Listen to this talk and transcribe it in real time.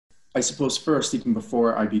I suppose first, even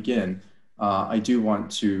before I begin, I do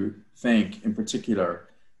want to thank in particular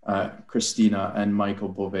Christina and Michael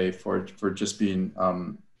Beauvais for just being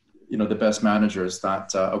the best managers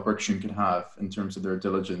that a workstream can have in terms of their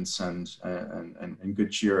diligence and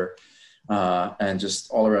good cheer and just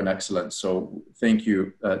all around excellence. So thank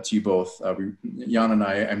you to you both. Jan and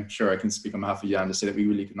I'm sure I can speak on behalf of Jan to say that we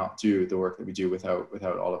really could not do the work that we do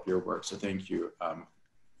without all of your work. So thank you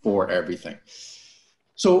for everything.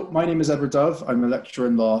 So my name is Edward Dove. I'm a lecturer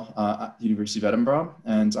in law at the University of Edinburgh,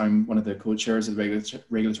 and I'm one of the co-chairs of the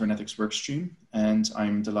Regulatory and Ethics Workstream. And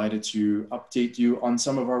I'm delighted to update you on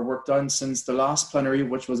some of our work done since the last plenary,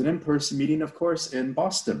 which was an in-person meeting, of course, in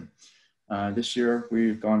Boston. This year,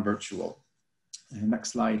 we've gone virtual.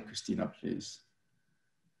 Next slide, Christina, please.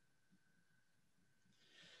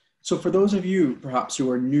 So for those of you, perhaps,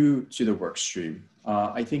 who are new to the workstream,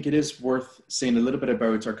 I think it is worth saying a little bit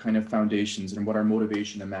about our kind of foundations and what our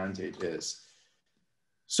motivation and mandate is.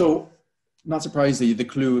 So, not surprisingly, the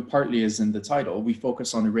clue partly is in the title. We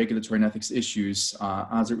focus on the regulatory and ethics issues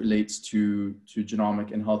as it relates to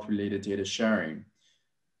genomic and health-related data sharing.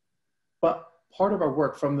 But part of our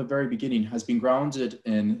work from the very beginning has been grounded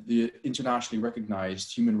in the internationally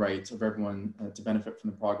recognized human right of everyone to benefit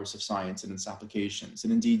from the progress of science and its applications.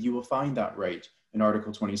 And indeed, you will find that right in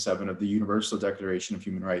Article 27 of the Universal Declaration of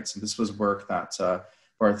Human Rights. And this was work that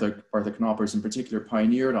Bartha Knoppers in particular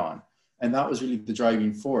pioneered on. And that was really the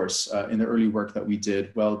driving force in the early work that we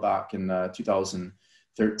did well back in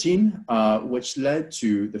 2013, which led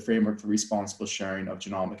to the framework for responsible sharing of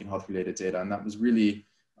genomic and health-related data. And that was really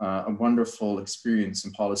a wonderful experience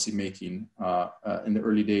in policy making in the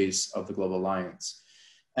early days of the Global Alliance.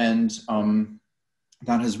 And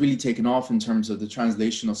that has really taken off in terms of the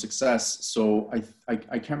translational success. So I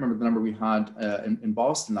can't remember the number we had in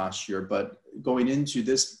Boston last year, but going into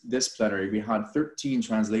this plenary, we had 13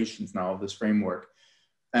 translations now of this framework.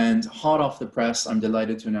 And hot off the press, I'm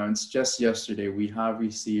delighted to announce just yesterday, we have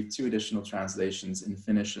received 2 additional translations in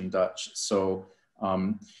Finnish and Dutch. So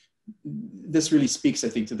this really speaks, I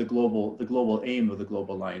think, to the global aim of the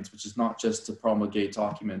Global Alliance, which is not just to promulgate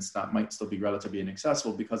documents that might still be relatively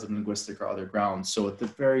inaccessible because of linguistic or other grounds. So at the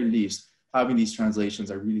very least, having these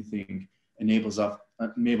translations, I really think, enables us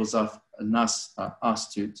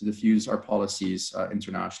to diffuse our policies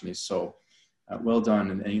internationally. So well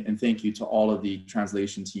done, and thank you to all of the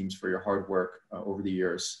translation teams for your hard work over the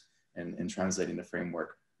years in translating the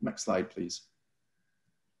framework. Next slide, please.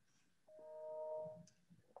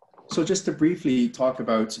 So just to briefly talk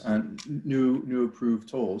about new approved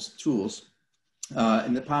tools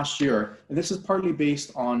in the past year, and this is partly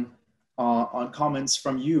based on comments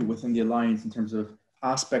from you within the Alliance in terms of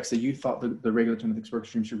aspects that you thought the regulatory and ethics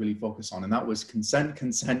workstream should really focus on, and that was consent,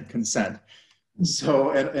 consent, consent.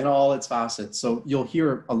 So in all its facets. So you'll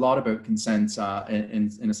hear a lot about consent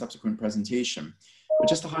in a subsequent presentation. But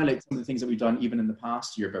just to highlight some of the things that we've done even in the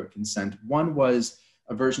past year about consent, one was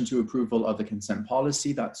a version 2 approval of the consent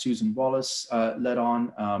policy that Susan Wallace led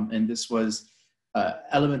on, and this was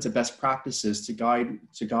elements of best practices to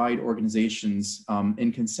guide organizations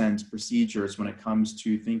in consent procedures when it comes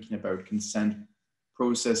to thinking about consent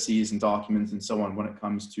processes and documents and so on when it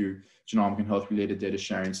comes to genomic and health-related data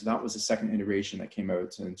sharing. So that was the second iteration that came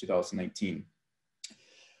out in 2019.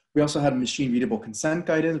 We also had machine-readable consent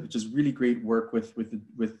guidance, which is really great work with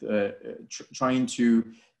trying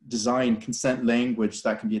to design consent language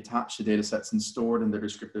that can be attached to data sets and stored in their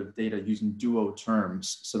descriptive data using duo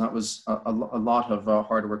terms. So that was a lot of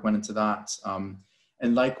hard work went into that.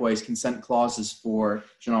 And likewise, consent clauses for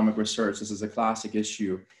genomic research. This is a classic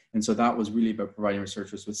issue. And so that was really about providing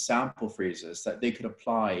researchers with sample phrases that they could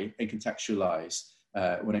apply and contextualize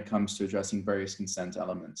when it comes to addressing various consent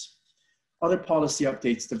elements. Other policy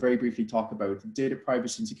updates to very briefly talk about: data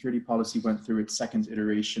privacy and security policy went through its second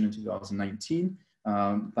iteration in 2019.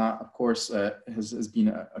 That, of course, has been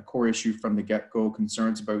a core issue from the get-go,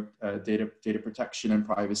 concerns about data protection and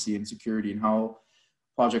privacy and security, and how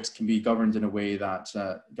projects can be governed in a way that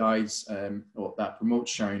guides or that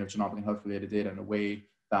promotes sharing of genomic and health-related data in a way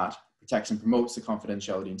that protects and promotes the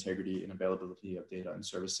confidentiality, integrity, and availability of data and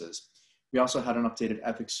services. We also had an updated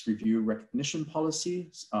ethics review recognition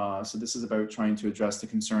policy. So this is about trying to address the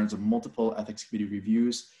concerns of multiple ethics committee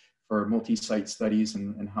reviews for multi-site studies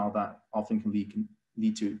and how that often can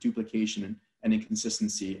lead to duplication and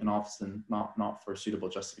inconsistency, and often not for suitable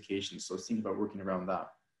justification. So think about working around that.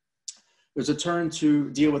 There's a turn to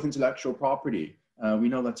deal with intellectual property. We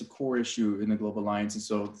know that's a core issue in the Global Alliance, and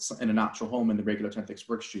so it's in a natural home in the regulatory ethics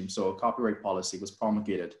workstream. So a copyright policy was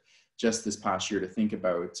promulgated just this past year to think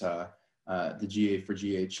about the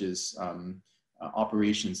GA4GH's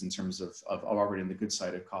operations in terms of operating the good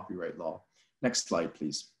side of copyright law. Next slide,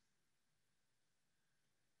 please.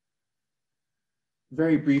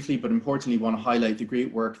 Very briefly, but importantly, want to highlight the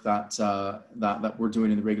great work that that we're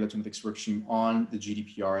doing in the regulatory ethics workstream on the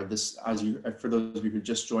GDPR. This, for those of you who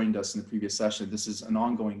just joined us in the previous session, this is an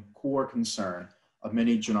ongoing core concern of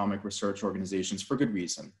many genomic research organizations for good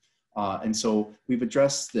reason. And so we've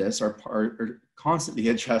addressed this, or constantly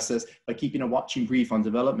addressed this, by keeping a watching brief on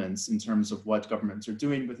developments in terms of what governments are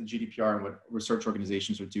doing with the GDPR and what research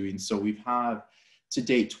organizations are doing. So we've had to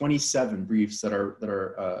date 27 briefs that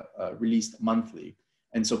are released monthly.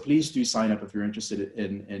 And so please do sign up if you're interested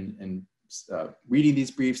in reading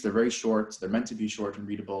these briefs. They're very short. They're meant to be short and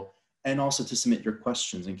readable. And also to submit your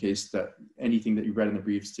questions in case that anything that you read in the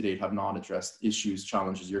briefs to date have not addressed issues,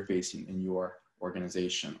 challenges you're facing in your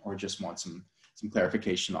organization, or just want some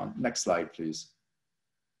clarification on. Next slide, please.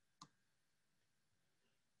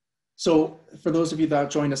 So for those of you that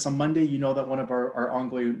joined us on Monday, you know that one of our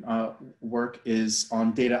ongoing work is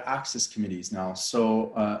on data access committees now.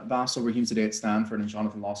 So Vassal Rahimzadeh at Stanford and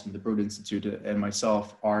Jonathan Lawson at the Broad Institute and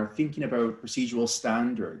myself are thinking about procedural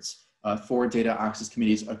standards for data access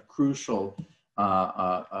committees, a crucial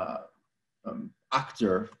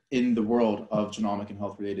actor in the world of genomic and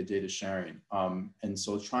health related data sharing. And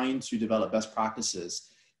so trying to develop best practices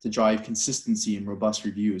to drive consistency and robust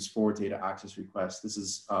reviews for data access requests. This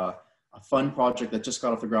is a fun project that just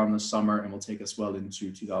got off the ground this summer and will take us well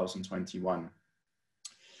into 2021.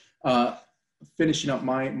 Finishing up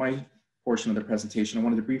my portion of the presentation, I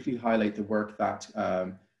wanted to briefly highlight the work that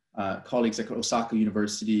colleagues at Osaka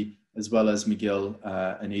University, as well as McGill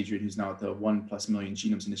and Adrian, who's now at the 1+Million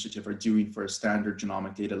Genomes Initiative, are doing for standard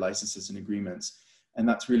genomic data licenses and agreements. And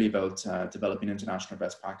that's really about developing international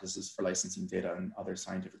best practices for licensing data and other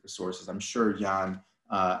scientific resources. I'm sure Jan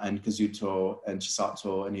and Kazuto and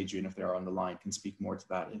Chisato and Adrian, if they're on the line, can speak more to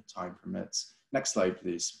that if time permits. Next slide,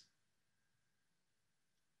 please.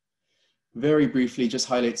 Very briefly, just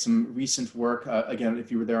highlight some recent work. Again,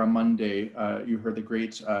 if you were there on Monday, you heard the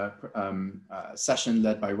great session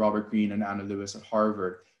led by Robert Green and Anna Lewis at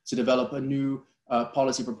Harvard to develop a new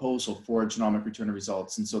policy proposal for genomic return of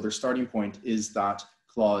results. And so their starting point is that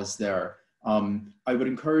clause there. I would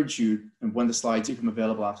encourage you, and when the slides become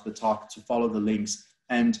available after the talk, to follow the links,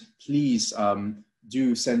 and please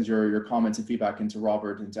do send your comments and feedback into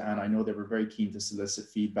Robert and to Anna. I know they were very keen to solicit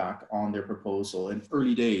feedback on their proposal in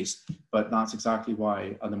early days, but that's exactly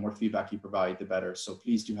why the more feedback you provide, the better. So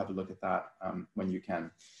please do have a look at that when you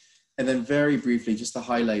can. And then very briefly, just to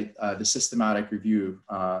highlight the systematic review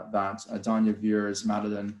that Danya Viers,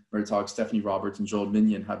 Madeline Murtaugh, Stephanie Roberts, and Joel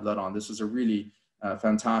Minion had led on. This was a really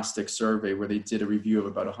fantastic survey where they did a review of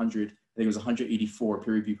about 100, I think it was 184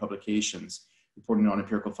 peer-reviewed publications, reporting on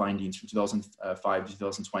empirical findings from 2005 to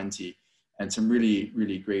 2020, and some really,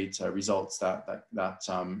 really great results that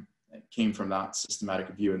came from that systematic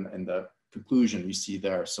review and the conclusion you see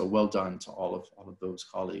there. So well done to all of those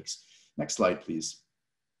colleagues. Next slide, please.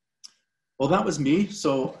 Well, that was me.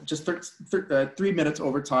 So just 3 minutes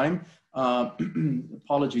over time.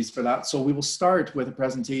 Apologies for that. So we will start with a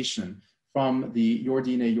presentation from the Your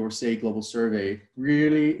DNA, Your Say Global Survey.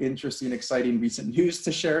 Really interesting, exciting recent news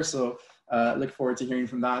to share. So look forward to hearing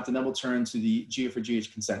from that. And then we'll turn to the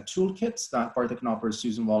GA4GH Consent Toolkit that Bartek Knopper,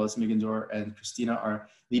 Susan Wallace, Megan Dorr, and Christina are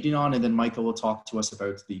leading on. And then Michael will talk to us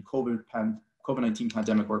about the COVID-19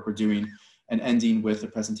 pandemic work we're doing, and ending with a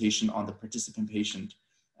presentation on the participant-patient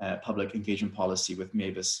public engagement policy with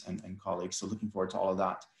Mavis and colleagues. So looking forward to all of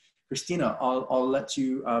that. Christina, I'll let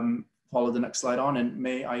you follow the next slide on, and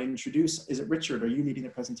may I introduce, is it Richard? Are you leading the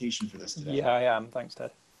presentation for this today? Yeah, I am. Thanks,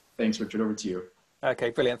 Ted. Thanks, Richard. Over to you. Okay,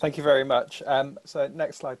 brilliant. Thank you very much. So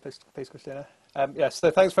next slide, please, Christina. Yes, so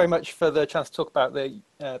thanks very much for the chance to talk about the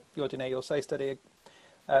Your DNA, Your Say study.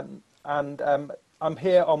 I'm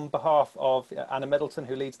here on behalf of Anna Middleton,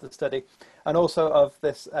 who leads the study, and also of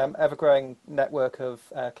this ever-growing network of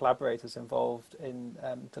collaborators involved in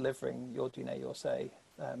delivering Your DNA, Your Say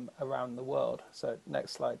around the world. So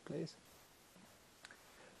next slide, please.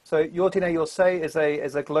 So Your DNA, Your Say is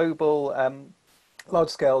a global,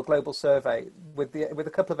 large-scale global survey with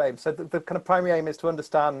a couple of aims. So the kind of primary aim is to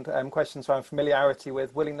understand questions around familiarity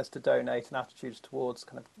with, willingness to donate, and attitudes towards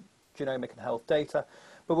kind of genomic and health data.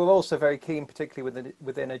 But we're also very keen, particularly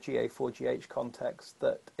within a GA4GH context,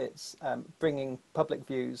 that it's bringing public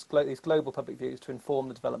views, these global public views, to inform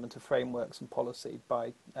the development of frameworks and policy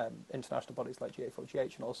by international bodies like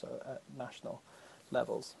GA4GH and also at national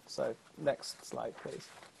levels. So next slide, please.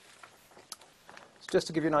 So just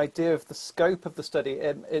to give you an idea of the scope of the study,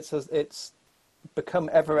 it's become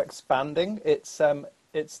ever expanding. It's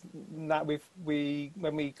it's that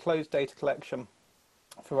when we closed data collection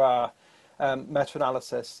for our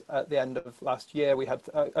meta-analysis at the end of last year, we had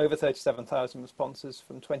over 37,000 responses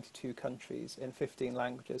from 22 countries in 15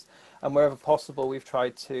 languages. And wherever possible, we've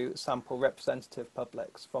tried to sample representative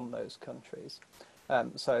publics from those countries.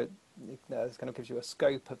 So this kind of gives you a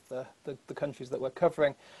scope of the countries that we're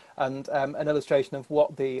covering, and an illustration of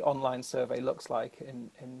what the online survey looks like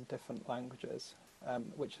in different languages,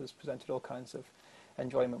 which has presented all kinds of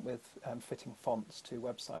enjoyment with fitting fonts to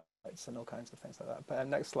websites and all kinds of things like that. But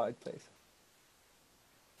next slide, please.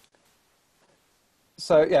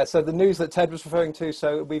 So yeah, so the news that Ted was referring to,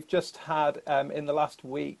 so we've just had, in the last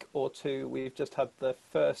week or two, we've just had the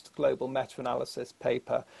first global meta-analysis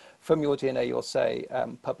paper from Your DNA, Your Say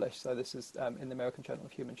published. So this is in the American Journal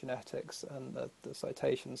of Human Genetics, and the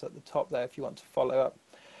citations at the top there if you want to follow up.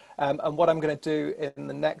 And what I'm going to do in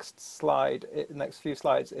the next slide, next few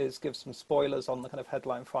slides, is give some spoilers on the kind of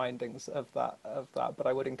headline findings of that. But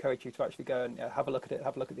I would encourage you to actually go and have a look at it,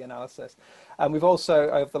 have a look at the analysis. And we've also,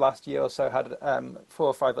 over the last year or so, had 4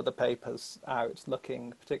 or 5 other papers out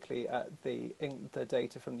looking particularly at the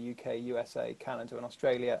data from the UK, USA, Canada, and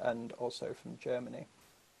Australia, and also from Germany.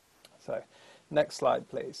 So, next slide,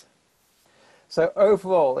 please. So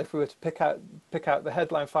overall, if we were to pick out the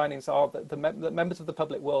headline findings, are that the members of the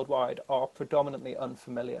public worldwide are predominantly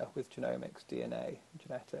unfamiliar with genomics, DNA,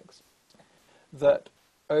 genetics. That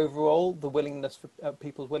overall, the willingness for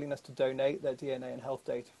people's willingness to donate their DNA and health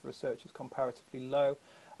data for research is comparatively low,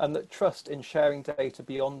 and that trust in sharing data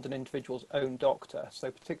beyond an individual's own doctor, so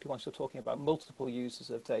particularly once you're talking about multiple users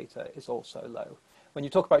of data, is also low. When you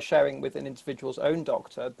talk about sharing with an individual's own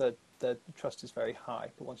doctor, the trust is very high,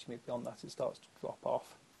 but once you move beyond that, it starts to drop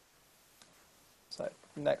off. So,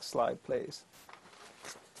 next slide, please.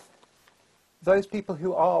 Those people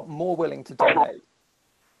who are more willing to donate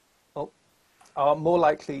are more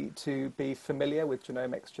likely to be familiar with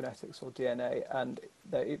genomics, genetics, or DNA, and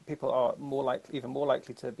people are even more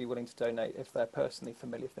likely to be willing to donate if they're personally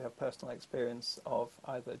familiar, if they have personal experience of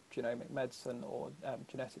either genomic medicine or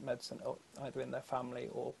genetic medicine, or either in their family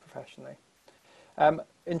or professionally.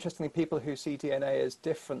 Interestingly, people who see DNA as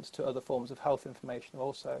different to other forms of health information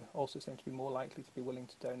also seem to be more likely to be willing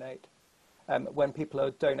to donate. When people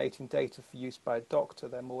are donating data for use by a doctor,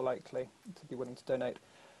 they're more likely to be willing to donate.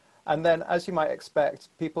 And then, as you might expect,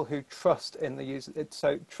 people who trust in the user,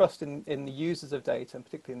 so trust in the users of data, and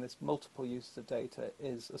particularly in this multiple users of data,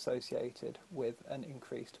 is associated with an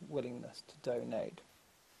increased willingness to donate.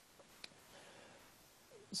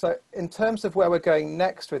 So in terms of where we're going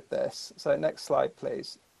next with this, so next slide,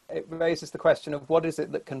 please, it raises the question of what is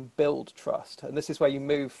it that can build trust? And this is where you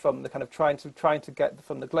move from the kind of trying to get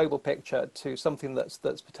from the global picture to something that's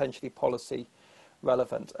potentially policy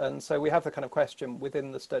relevant. And so we have the kind of question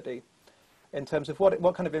within the study in terms of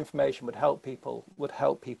what kind of information would help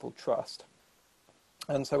people trust.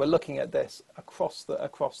 And so we're looking at this across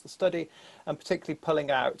the study, and particularly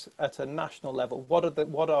pulling out at a national level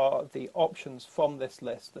what are the options from this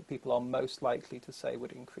list that people are most likely to say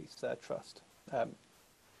would increase their trust.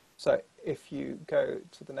 So if you go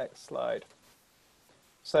to the next slide.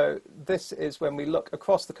 So this is when we look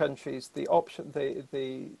across the countries, the options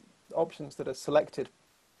that are selected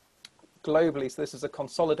globally. So this is a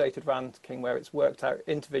consolidated ranking where it's worked out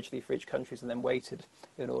individually for each country and then weighted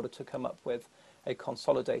in order to come up with a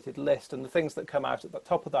consolidated list. And the things that come out at the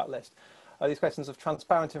top of that list are these questions of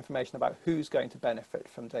transparent information about who's going to benefit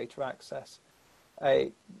from data access,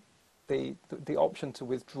 the option to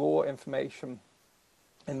withdraw information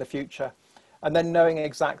in the future, and then knowing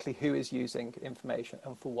exactly who is using information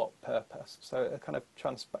and for what purpose. So a kind of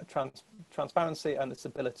transparency and its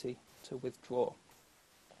ability to withdraw.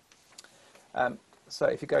 So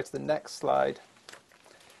if you go to the next slide,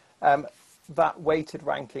 that weighted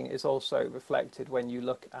ranking is also reflected when you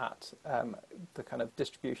look at the kind of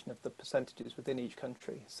distribution of the percentages within each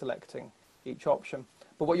country, selecting each option.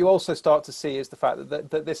 But what you also start to see is the fact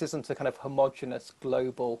that this isn't a kind of homogeneous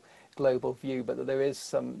global view, but that there is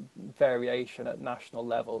some variation at national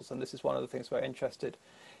levels. And this is one of the things we're interested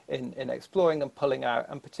in exploring and pulling out,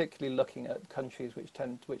 and particularly looking at countries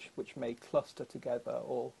which may cluster together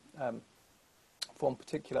or form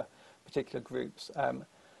particular groups.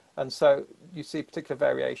 And so you see particular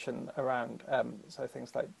variation around so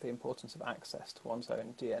things like the importance of access to one's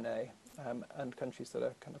own DNA, and countries that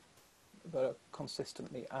are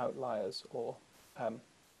consistently outliers or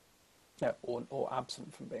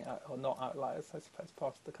absent from being or not outliers, I suppose,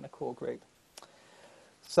 part of the kind of core group.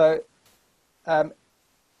 So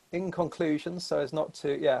in conclusion, so as not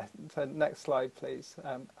to, yeah, so next slide, please.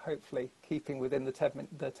 Hopefully keeping within the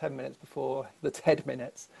 10 minutes before the 10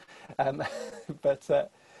 minutes.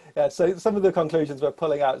 Yeah, so some of the conclusions we're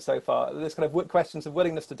pulling out so far, this kind of questions of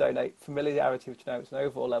willingness to donate, familiarity with genomics, and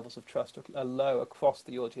overall levels of trust are low across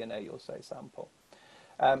the Your DNA, Your Say sample.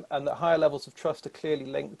 And that higher levels of trust are clearly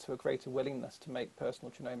linked to a greater willingness to make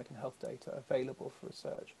personal genomic and health data available for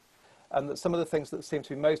research. And that some of the things that seem to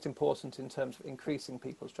be most important in terms of increasing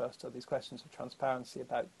people's trust are these questions of transparency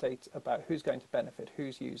about data, about who's going to benefit,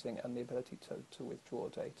 who's using, and the ability to withdraw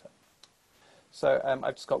data. So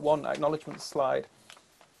I've just got one acknowledgement slide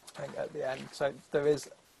at the end. So there is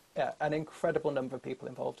an incredible number of people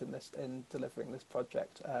involved in this, in delivering this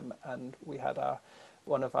project, and we had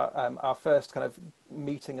one of our first kind of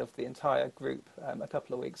meeting of the entire group a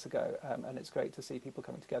couple of weeks ago, and it's great to see people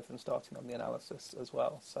coming together and starting on the analysis as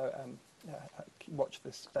well. So yeah, watch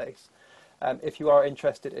this space. If you are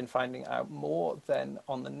interested in finding out more, then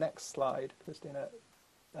on the next slide, Christina,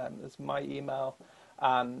 there's my email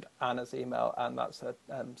and Anna's email, and that's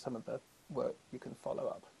some of the work you can follow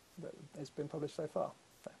up that has been published so far.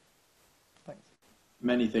 So, thanks.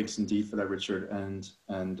 Many thanks indeed for that, Richard, and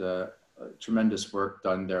tremendous work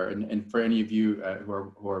done there. And for any of you who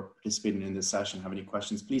are participating in this session, have any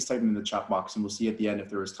questions, please type them in the chat box, and we'll see at the end if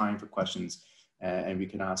there is time for questions, and we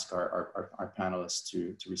can ask our panelists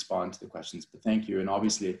to respond to the questions. But thank you. And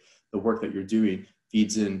obviously the work that you're doing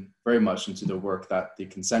feeds in very much into the work that the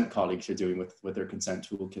consent colleagues are doing with their consent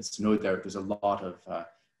toolkits. No doubt there's a lot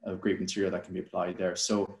of great material that can be applied there.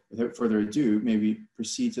 So without further ado, maybe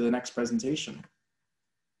proceed to the next presentation.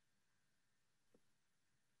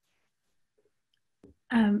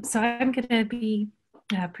 So I'm going to be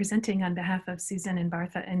presenting on behalf of Susan and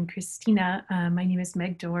Bartha and Christina. My name is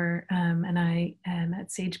Meg Dorr, and I am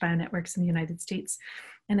at Sage Bionetworks in the United States.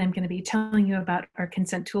 And I'm going to be telling you about our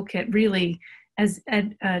consent toolkit, really, as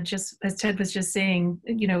Ted was just saying,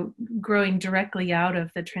 you know, growing directly out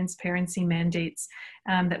of the transparency mandates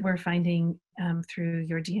that we're finding through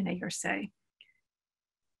Your DNA, Your Say.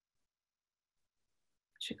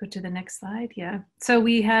 Should go to the next slide. Yeah. So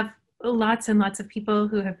we have lots and lots of people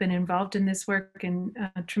who have been involved in this work, and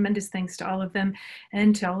tremendous thanks to all of them,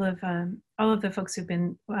 and to all of the folks who've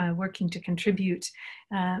been working to contribute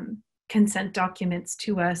consent documents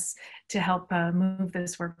to us to help move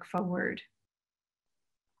this work forward.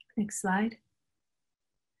 Next slide.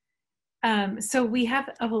 So we have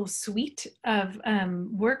a whole suite of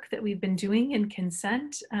work that we've been doing in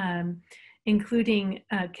consent, including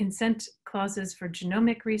consent clauses for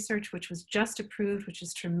genomic research, which was just approved, which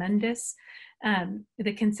is tremendous.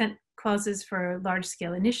 The consent clauses for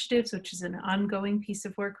large-scale initiatives, which is an ongoing piece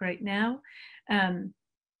of work right now,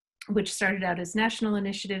 which started out as national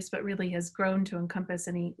initiatives, but really has grown to encompass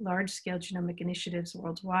any large-scale genomic initiatives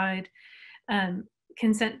worldwide.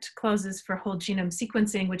 Consent clauses for whole genome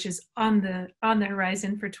sequencing, which is on the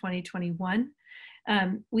horizon for 2021.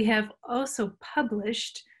 We have also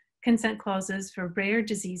published consent clauses for rare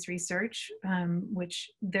disease research,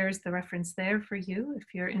 which there's the reference there for you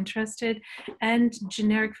if you're interested, and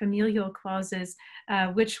generic familial clauses,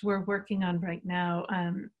 which we're working on right now.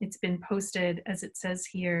 It's been posted, as it says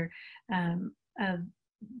here.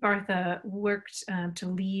 Bartha worked to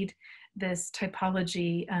lead this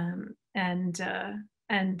typology,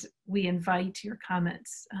 and we invite your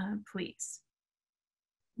comments, please.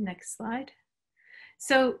 Next slide.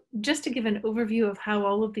 So just to give an overview of how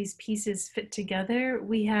all of these pieces fit together,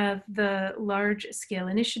 we have the large scale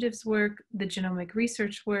initiatives work, the genomic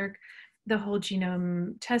research work, the whole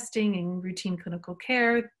genome testing and routine clinical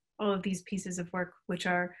care, all of these pieces of work which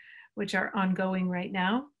are ongoing right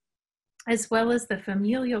now, as well as the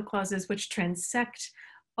familial clauses which transect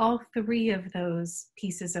all three of those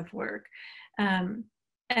pieces of work.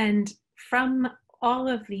 And from all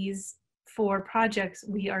of these 4 projects,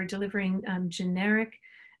 we are delivering generic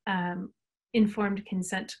informed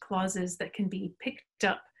consent clauses that can be picked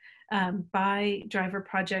up by driver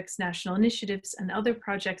projects, national initiatives, and other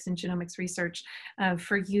projects in genomics research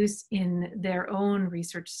for use in their own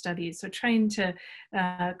research studies. So trying to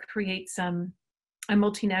create a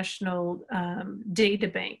multinational data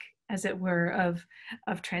bank, as it were,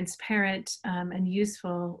 of transparent and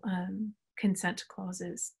useful consent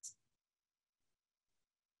clauses.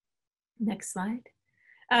 Next slide.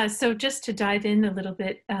 So just to dive in a little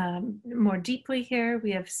bit more deeply here,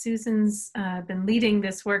 we have Susan's been leading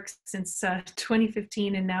this work since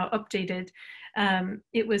 2015 and now updated.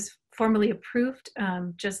 It was formally approved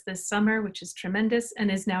just this summer, which is tremendous,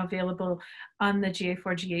 and is now available on the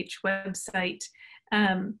GA4GH website.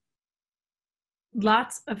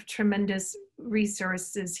 lots of tremendous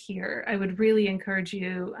resources here. I would really encourage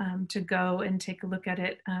you to go and take a look at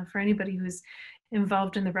it for anybody who's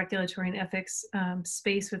involved in the regulatory and ethics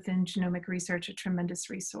space within genomic research, a tremendous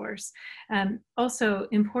resource. Also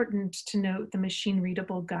important to note the machine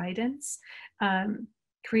readable guidance.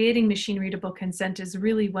 Creating machine readable consent is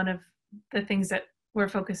really one of the things that we're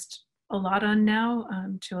focused a lot on now,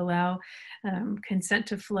 to allow consent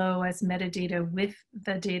to flow as metadata with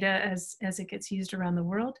the data as it gets used around the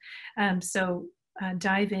world. So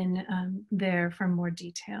dive in there for more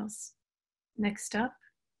details. Next up.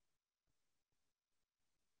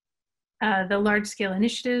 The large scale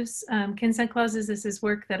initiatives, consent clauses. This is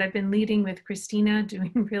work that I've been leading with Christina,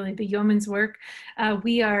 doing really the yeoman's work.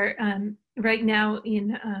 We are right now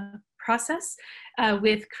in process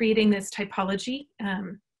with creating this typology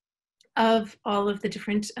of all of the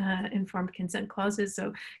different informed consent clauses.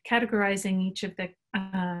 So categorizing each of the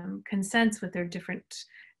consents with their different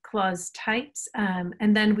clause types.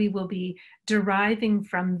 And then we will be deriving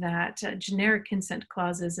from that generic consent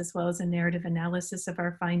clauses, as well as a narrative analysis of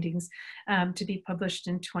our findings to be published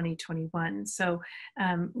in 2021. So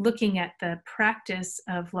looking at the practice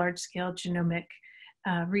of large-scale genomic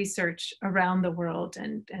research around the world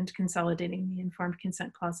and consolidating the informed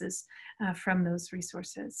consent clauses from those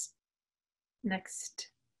resources. Next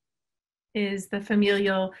is the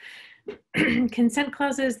familial consent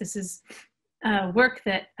clauses. This is work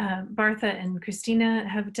that Bartha and Christina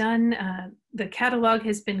have done. The catalog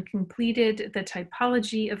has been completed. The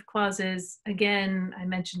typology of clauses, again, I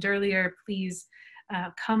mentioned earlier, please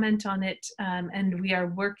comment on it. And we are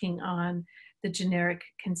working on the generic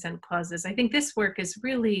consent clauses. I think this work is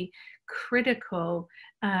really critical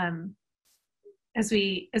as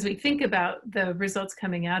we think about the results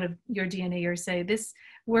coming out of Your DNA, Your Say. This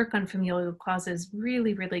work on familial clauses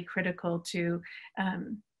really, really critical to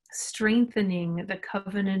strengthening the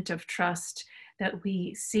covenant of trust that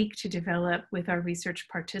we seek to develop with our research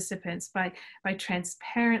participants by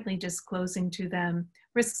transparently disclosing to them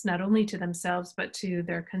risks not only to themselves, but to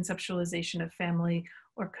their conceptualization of family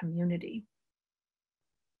or community.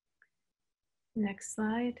 Next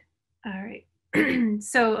slide. All right.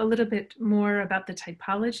 So a little bit more about the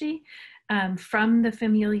typology from the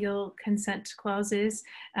familial consent clauses.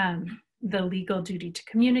 The legal duty to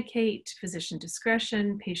communicate, physician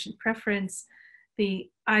discretion, patient preference, the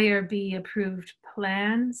IRB approved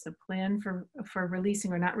plan, so plan for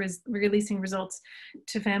releasing or not releasing results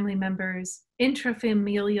to family members,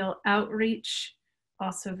 intrafamilial outreach,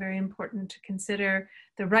 also very important to consider,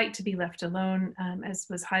 the right to be left alone, as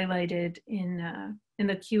was highlighted in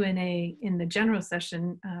the Q&A in the general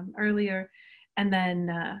session earlier, and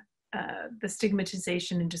then the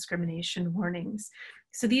stigmatization and discrimination warnings.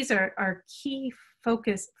 So these are our key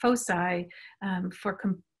foci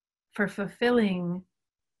for fulfilling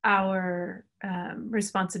our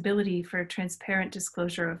responsibility for transparent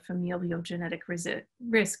disclosure of familial genetic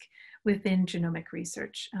risk within genomic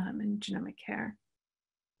research and genomic care.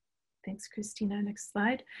 Thanks, Christina. Next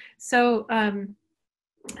slide. So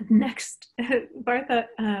next, Bartha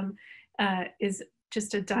is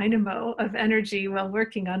just a dynamo of energy while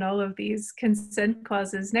working on all of these consent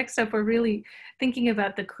clauses. Next up, we're really thinking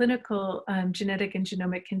about the clinical genetic and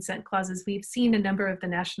genomic consent clauses. We've seen a number of the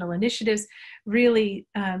national initiatives really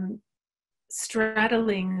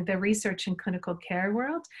straddling the research and clinical care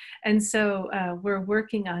world. And so we're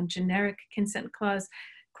working on generic consent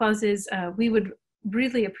clauses. We would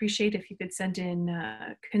really appreciate if you could send in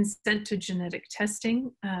consent to genetic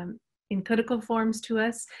testing in clinical forms to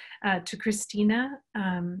us, to Christina.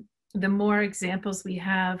 The more examples we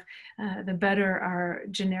have, the better our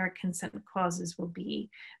generic consent clauses will be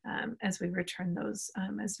as we return those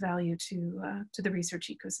as value to the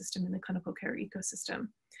research ecosystem and the clinical care ecosystem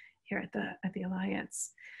here at the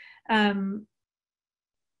Alliance.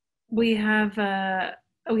 We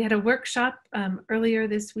had a workshop earlier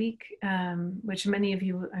this week, which many of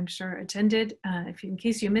you, I'm sure, attended. In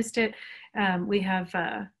case you missed it, we have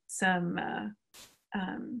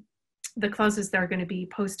the clauses that are going to be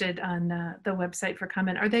posted on the website for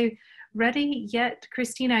comment. Are they ready yet,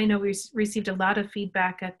 Christina? I know we received a lot of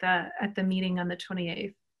feedback at the meeting on the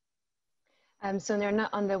 28th. So they're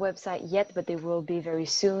not on the website yet, but they will be very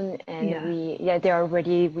soon. And we have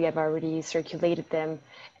already circulated them,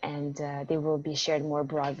 and they will be shared more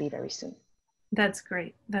broadly very soon. That's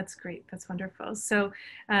great. That's great. That's wonderful. So,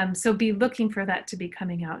 so be looking for that to be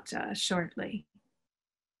coming out shortly.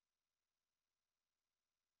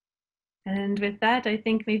 And with that, I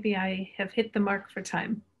think maybe I have hit the mark for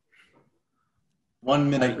time. 1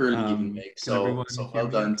 minute early, even, Meg. So well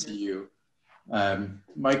done to you.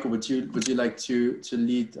 Michael, would you like to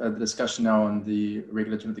lead the discussion now on the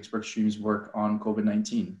regulatory ethics work stream's work on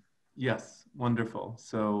COVID-19? Yes, wonderful.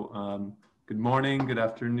 So good morning, good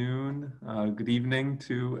afternoon, good evening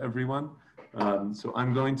to everyone. So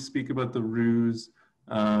I'm going to speak about the REWS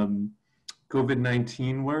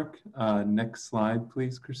COVID-19 work. Next slide,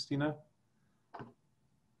 please, Christina.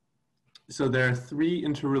 So there are three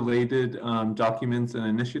interrelated documents and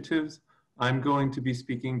initiatives. I'm going to be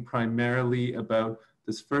speaking primarily about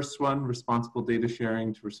this first one, responsible data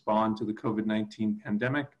sharing to respond to the COVID-19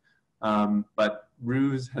 pandemic. But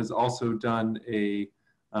REWS has also done a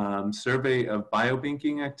survey of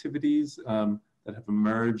biobanking activities that have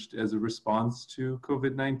emerged as a response to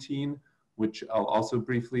COVID-19, which I'll also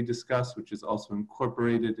briefly discuss, which is also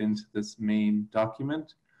incorporated into this main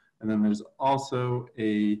document. And then there's also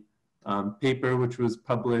a paper which was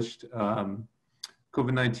published,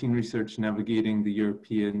 COVID-19 Research Navigating the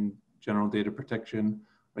European General Data Protection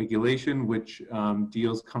Regulation, which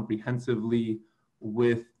deals comprehensively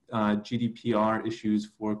with GDPR issues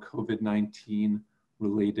for COVID-19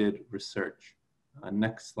 related research.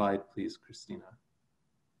 Next slide, please, Christina.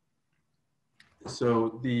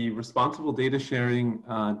 So the responsible data sharing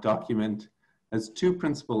document has two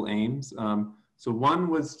principal aims. So one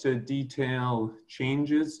was to detail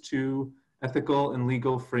changes to ethical and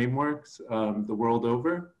legal frameworks the world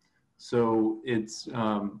over. So it's,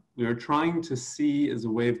 we are trying to see as a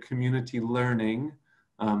way of community learning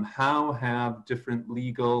how have different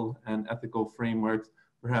legal and ethical frameworks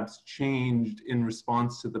perhaps changed in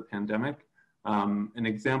response to the pandemic. An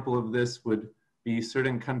example of this would be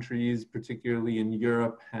certain countries, particularly in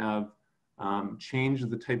Europe, have changed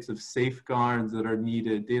the types of safeguards that are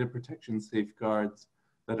needed, data protection safeguards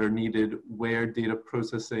that are needed where data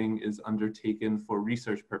processing is undertaken for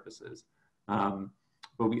research purposes.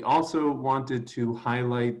 But we also wanted to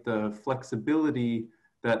highlight the flexibility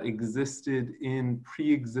that existed in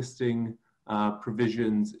pre-existing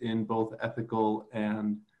provisions in both ethical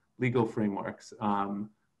and legal frameworks.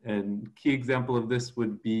 And key example of this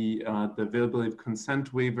would be the availability of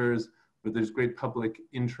consent waivers, where there's great public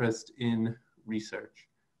interest in research.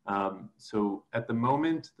 So at the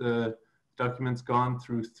moment, the document's gone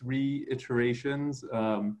through 3 iterations,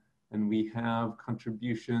 and we have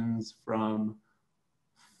contributions from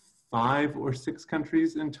 5 or 6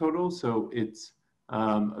 countries in total. So it's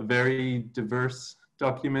a very diverse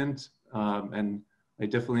document, and I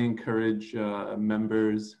definitely encourage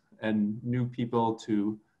members and new people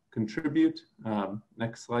to contribute.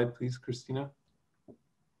 Next slide, please, Christina.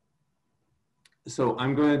 So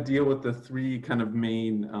I'm going to deal with the 3 kind of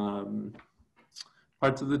main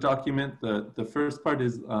parts of the document. The first part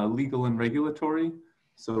is legal and regulatory.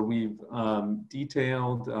 So we've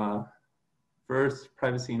detailed first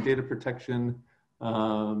privacy and data protection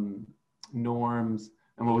norms.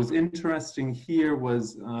 And what was interesting here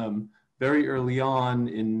was very early on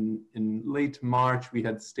in late March, we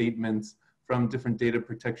had statements from different data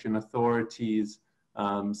protection authorities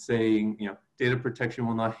saying, you know, data protection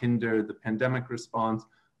will not hinder the pandemic response.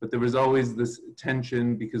 But there was always this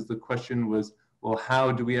tension because the question was, well,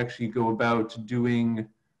 how do we actually go about doing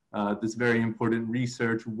this very important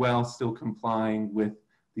research while still complying with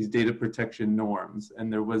these data protection norms?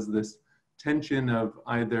 And there was this tension of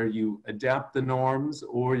either you adapt the norms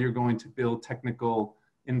or you're going to build technical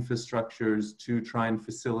infrastructures to try and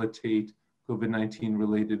facilitate COVID-19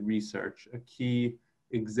 related research. A key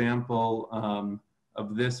example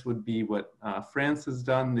of this would be what France has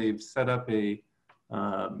done. They've set up a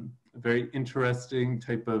very interesting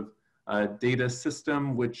type of data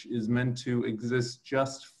system which is meant to exist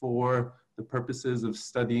just for the purposes of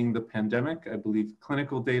studying the pandemic. I believe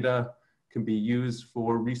clinical data can be used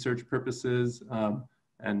for research purposes.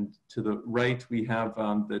 And to the right, we have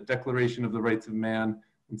the Declaration of the Rights of Man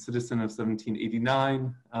and Citizen of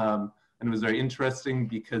 1789. And it was very interesting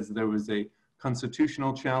because there was a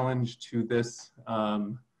constitutional challenge to this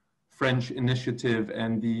French initiative,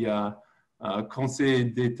 and the Conseil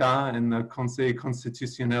d'État and the Conseil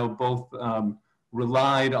Constitutionnel both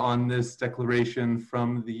relied on this declaration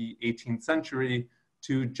from the 18th century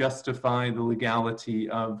to justify the legality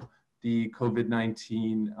of the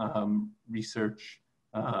COVID-19 research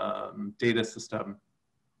data system.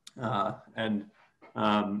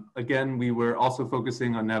 Again, we were also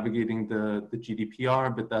focusing on navigating the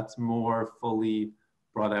GDPR, but that's more fully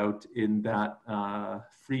brought out in that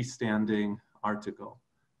freestanding article.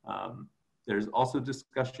 There's also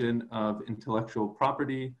discussion of intellectual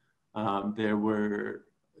property. There were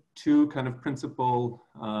 2 kind of principal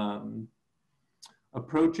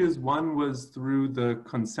approaches. One was through the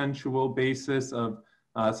consensual basis of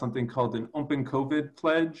something called an Open COVID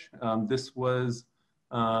pledge. This was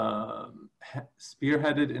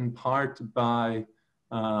spearheaded in part by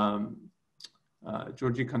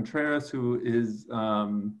Georgie Contreras, who is a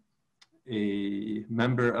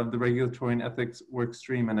member of the Regulatory and Ethics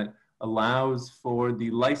Workstream, and it allows for the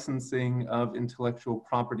licensing of intellectual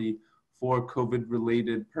property for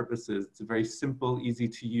COVID-related purposes. It's a very simple, easy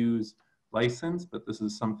to use license, but this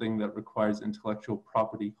is something that requires intellectual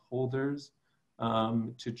property holders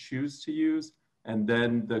to choose to use. And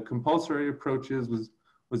then the compulsory approaches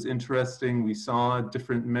was interesting. We saw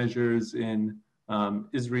different measures in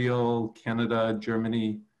Israel, Canada,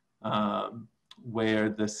 Germany, where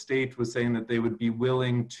the state was saying that they would be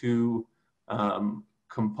willing to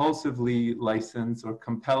compulsively license or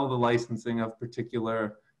compel the licensing of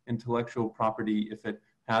particular intellectual property if it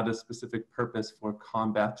had a specific purpose for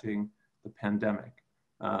combating the pandemic.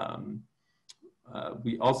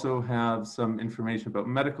 We also have some information about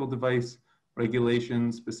medical device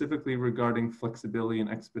regulations, specifically regarding flexibility and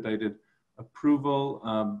expedited approval.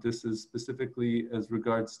 This is specifically as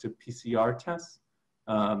regards to PCR tests.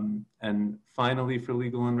 And finally, for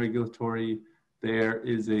legal and regulatory, there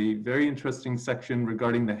is a very interesting section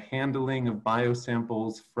regarding the handling of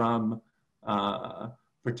biosamples from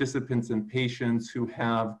participants and patients who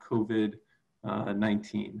have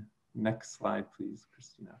COVID-19. Next slide, please,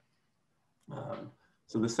 Christina.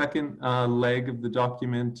 So the second leg of the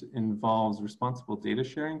document involves responsible data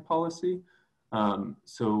sharing policy.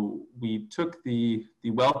 So we took the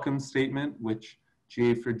welcome statement, which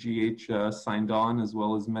GA4GH signed on, as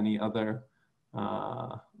well as many other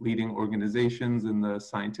leading organizations in the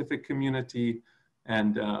scientific community.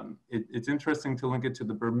 And it's interesting to link it to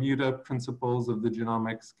the Bermuda principles of the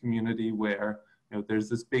genomics community, where there's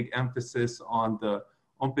this big emphasis on the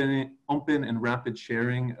open and rapid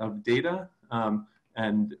sharing of data.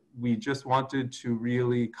 And we just wanted to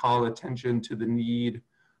really call attention to the need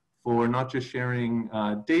for not just sharing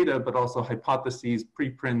data, but also hypotheses,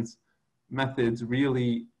 preprints, methods,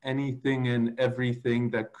 really anything and everything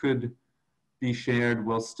that could be shared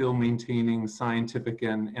while still maintaining scientific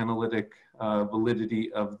and analytic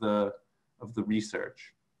validity of the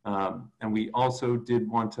research. And we also did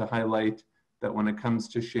want to highlight that when it comes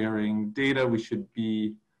to sharing data, it should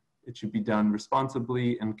be done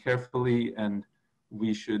responsibly and carefully, and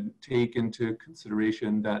we should take into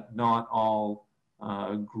consideration that not all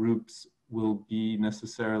groups will be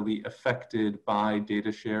necessarily affected by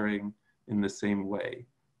data sharing in the same way.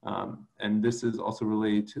 And this is also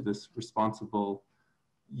related to this responsible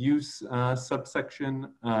use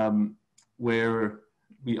subsection, where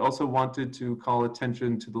we also wanted to call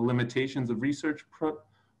attention to the limitations of research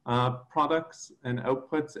products and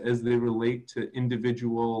outputs as they relate to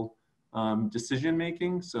individual decision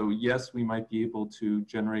making. So yes, we might be able to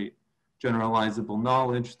generate generalizable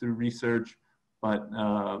knowledge through research, but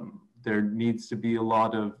there needs to be a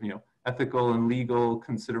lot of ethical and legal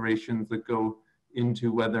considerations that go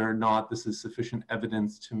into whether or not this is sufficient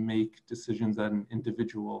evidence to make decisions at an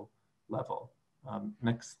individual level.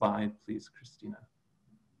 Next slide, please, Christina.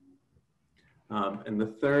 And the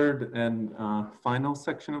third and final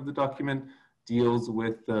section of the document deals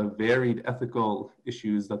with the varied ethical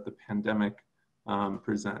issues that the pandemic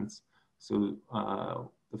presents. So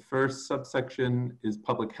the first subsection is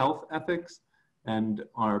public health ethics. And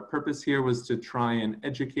our purpose here was to try and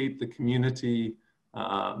educate the community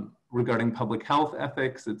regarding public health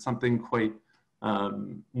ethics. It's something quite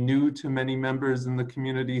new to many members in the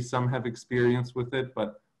community. Some have experience with it,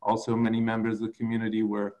 but also many members of the community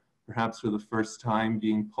were perhaps for the first time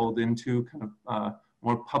being pulled into kind of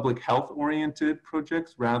more public health oriented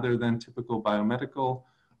projects rather than typical biomedical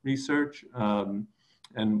research.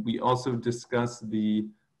 And we also discussed the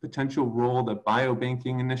potential role that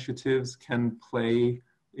biobanking initiatives can play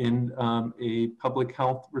in a public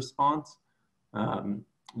health response.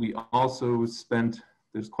 We also spent,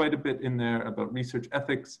 there's quite a bit in there about research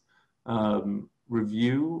ethics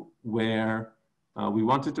review, where we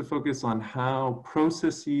wanted to focus on how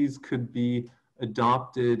processes could be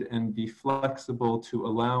adopted and be flexible to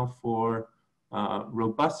allow for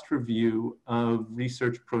robust review of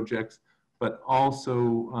research projects, but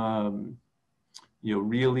also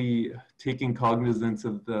really taking cognizance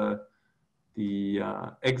of the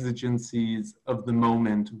exigencies of the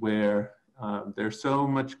moment, where there's so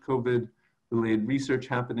much COVID-related research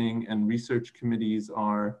happening and research committees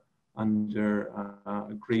are under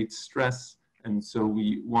great stress. And so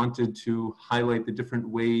we wanted to highlight the different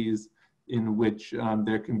ways in which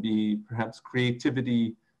there can be perhaps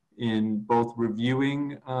creativity in both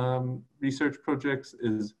reviewing research projects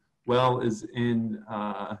as well as in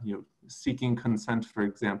seeking consent. For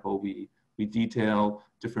example, we We detail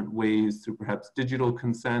different ways through perhaps digital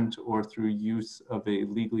consent or through use of a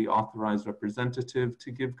legally authorized representative to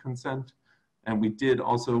give consent. And we did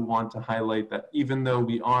also want to highlight that even though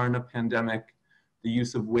we are in a pandemic, the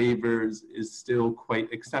use of waivers is still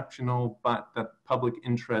quite exceptional, but that public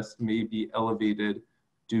interest may be elevated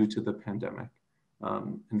due to the pandemic.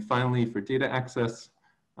 And finally, for data access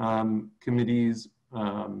committees,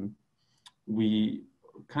 we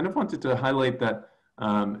kind of wanted to highlight that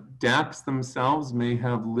DACs themselves may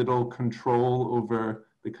have little control over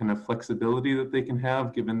the kind of flexibility that they can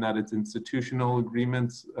have, given that it's institutional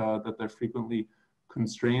agreements that they're frequently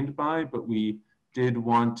constrained by, but we did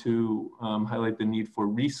want to highlight the need for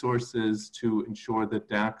resources to ensure that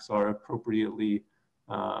DACs are appropriately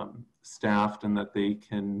staffed and that they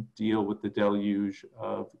can deal with the deluge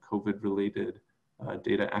of COVID-related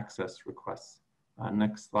data access requests.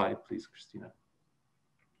 Next slide, please, Christina.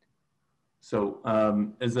 So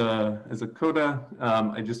as a CODA,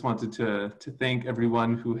 I just wanted to thank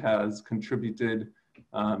everyone who has contributed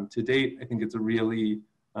to date. I think it's a really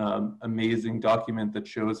amazing document that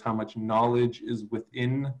shows how much knowledge is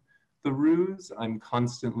within the REWS. I'm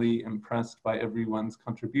constantly impressed by everyone's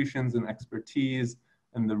contributions and expertise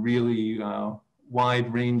and the really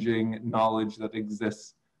wide-ranging knowledge that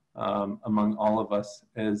exists among all of us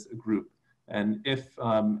as a group. And if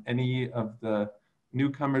any of the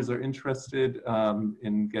newcomers are interested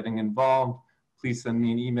in getting involved, please send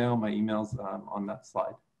me an email. My email's on that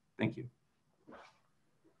slide. Thank you.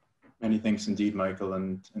 Many thanks indeed, Michael.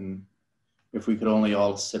 And if we could only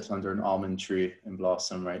all sit under an almond tree in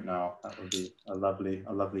blossom right now, that would be a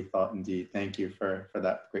lovely thought indeed. Thank you for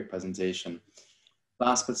that great presentation.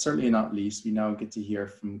 Last but certainly not least, we now get to hear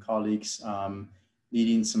from colleagues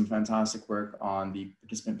leading some fantastic work on the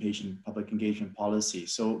participant patient public engagement policy.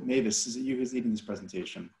 So Mavis, is it you who's leading this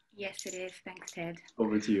presentation? Yes, it is. Thanks, Ted.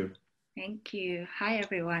 Over to you. Thank you. Hi,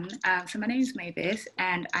 everyone. So my name is Mavis,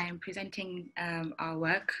 and I am presenting our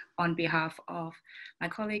work on behalf of my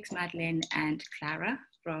colleagues, Madeline and Clara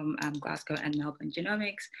from Glasgow and Melbourne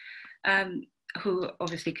Genomics, who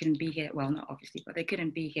obviously couldn't be here. Well, not obviously, but they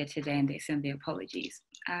couldn't be here today, and they send their apologies.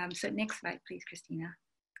 So next slide, please, Christina.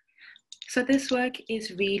 So this work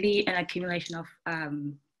is really an accumulation of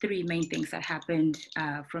three main things that happened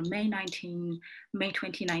from May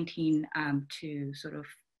 2019 to sort of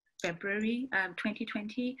February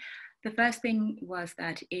 2020. The first thing was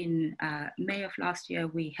that in May of last year,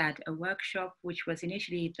 we had a workshop, which was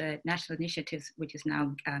initially the National Initiatives, which is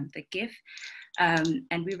now the GIF.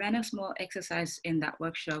 And we ran a small exercise in that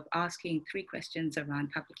workshop, asking 3 questions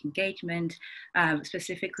around public engagement,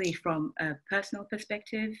 specifically from a personal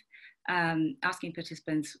perspective, asking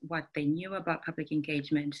participants what they knew about public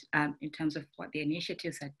engagement in terms of what the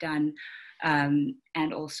initiatives had done, and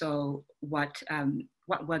also what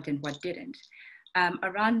worked and what didn't.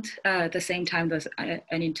 Around the same time, there was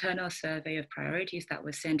an internal survey of priorities that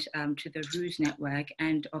was sent to the REWS network,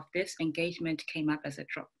 and of this, engagement came up as a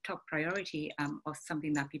top priority of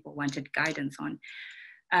something that people wanted guidance on.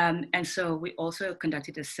 And so we also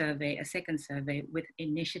conducted a survey, a second survey with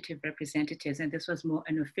initiative representatives, and this was more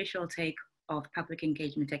an official take of public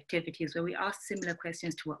engagement activities, where we asked similar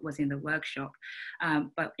questions to what was in the workshop.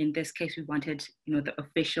 But in this case, we wanted, the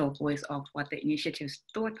official voice of what the initiatives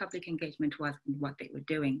thought public engagement was and what they were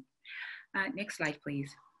doing. Next slide,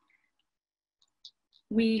 please.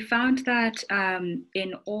 We found that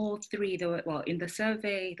in all three, in the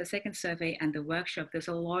survey, the second survey and the workshop, there's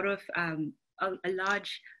a lot of a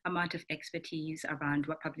large amount of expertise around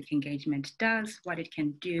what public engagement does, what it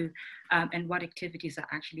can do, and what activities are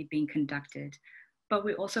actually being conducted. But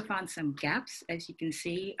we also found some gaps. As you can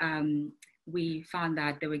see, we found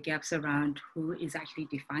that there were gaps around who is actually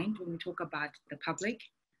defined when we talk about the public,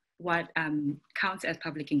 what counts as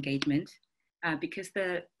public engagement, because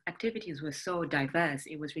the activities were so diverse,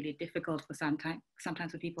 it was really difficult for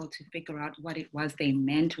sometimes for people to figure out what it was they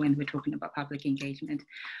meant when we're talking about public engagement.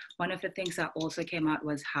 One of the things that also came out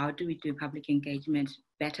was, how do we do public engagement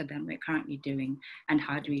better than we're currently doing, and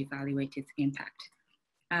how do we evaluate its impact?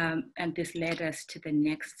 And this led us to the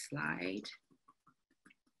next slide.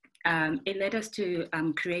 It led us to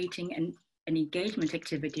creating an engagement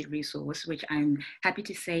activity resource, which I'm happy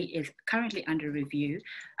to say is currently under review.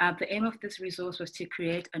 The aim of this resource was to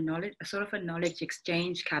create a knowledge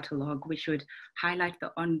exchange catalog, which would highlight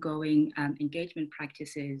the ongoing engagement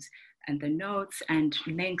practices and the notes and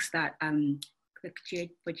links that the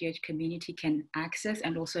GA4GH community can access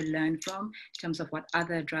and also learn from in terms of what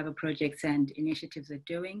other driver projects and initiatives are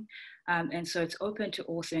doing. And so it's open to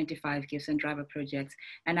all 75 GIFs and driver projects.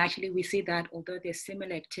 And actually we see that although there's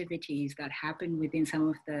similar activities that happen within some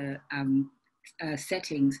of the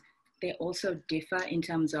settings, they also differ in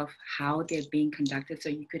terms of how they're being conducted. So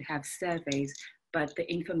you could have surveys, but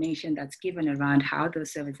the information that's given around how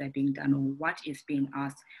those surveys are being done or what is being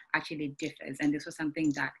asked actually differs. And this was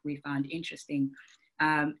something that we found interesting.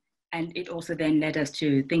 And it also then led us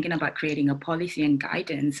to thinking about creating a policy and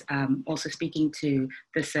guidance, also speaking to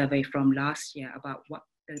the survey from last year about what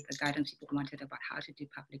the guidance people wanted about how to do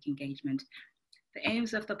public engagement. The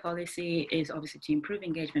aims of the policy is obviously to improve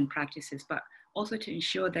engagement practices, but also to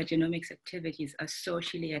ensure that genomics activities are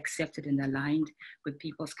socially accepted and aligned with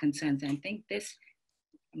people's concerns. And I think this,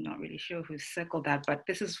 I'm not really sure who circled that, but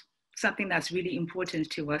this is something that's really important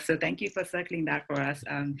to us. So thank you for circling that for us.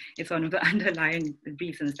 It's one of the underlying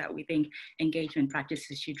reasons that we think engagement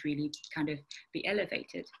practices should really kind of be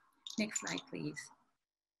elevated. Next slide, please.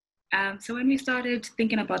 So when we started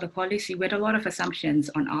thinking about the policy, we had a lot of assumptions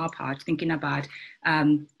on our part, thinking about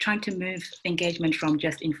trying to move engagement from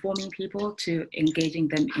just informing people to engaging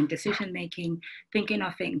them in decision-making, thinking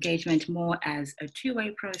of engagement more as a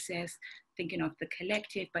two-way process, thinking of the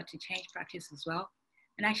collective, but to change practice as well.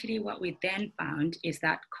 And actually what we then found is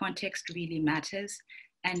that context really matters.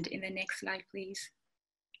 And in the next slide, please.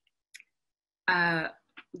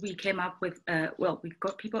 We came up with, we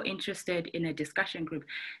got people interested in a discussion group,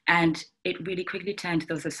 and it really quickly turned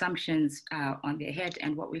those assumptions on their head.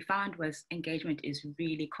 And what we found was engagement is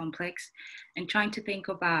really complex, and trying to think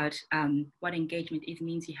about what engagement is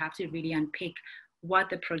means you have to really unpick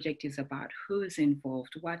what the project is about, who's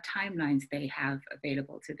involved, what timelines they have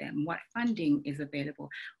available to them, what funding is available.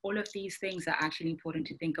 All of these things are actually important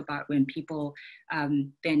to think about when people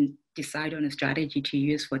then decide on a strategy to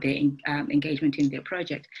use for their engagement in their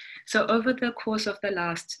project. So over the course of the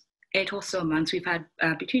last 8 or so months, we've had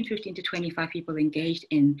between 15 to 25 people engaged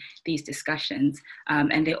in these discussions,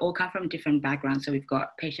 and they all come from different backgrounds. So we've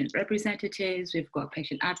got patient representatives, we've got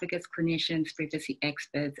patient advocates, clinicians, privacy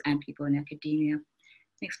experts, and people in academia.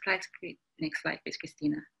 Next slide, please,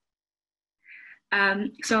 Christina.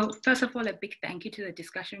 So first of all, a big thank you to the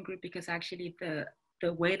discussion group, because actually the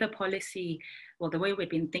way the policy, well, the way we've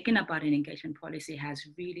been thinking about an engagement policy has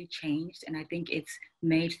really changed. And I think it's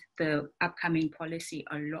made the upcoming policy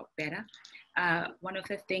a lot better. One of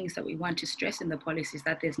the things that we want to stress in the policy is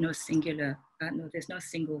that there's no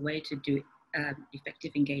single way to do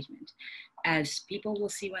effective engagement. As people will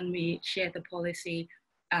see when we share the policy,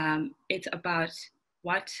 it's about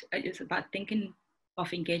thinking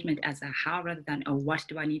of engagement as a how rather than a what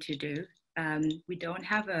do I need to do. We don't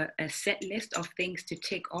have a set list of things to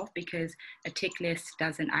tick off, because a tick list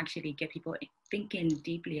doesn't actually get people thinking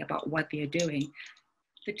deeply about what they're doing.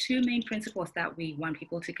 The two main principles that we want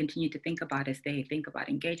people to continue to think about as they think about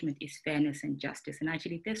engagement is fairness and justice. And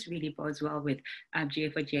actually this really bodes well with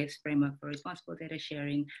GA4GH's framework for responsible data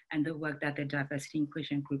sharing and the work that the diversity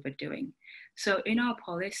inclusion group are doing. So in our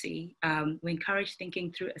policy, we encourage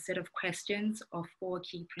thinking through a set of questions of 4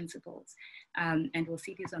 key principles. And we'll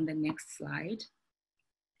see these on the next slide.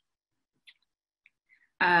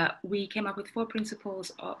 We came up with 4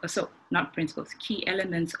 principles, key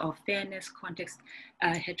elements of fairness, context,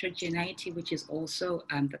 heterogeneity, which is also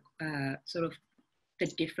sort of the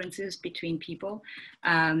differences between people.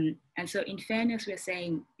 And so in fairness, we're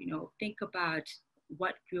saying, think about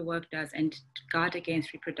what your work does and guard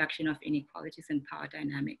against reproduction of inequalities and power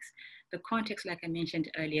dynamics. The context, like I mentioned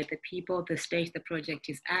earlier, the people, the stage the project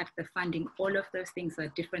is at, the funding, all of those things are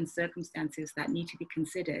different circumstances that need to be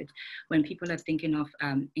considered when people are thinking of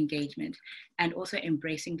engagement, and also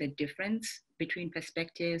embracing the difference between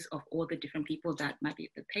perspectives of all the different people that might be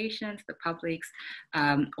the patients, the publics,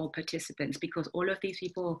 or participants, because all of these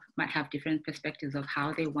people might have different perspectives of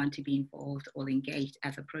how they want to be involved or engaged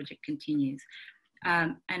as a project continues.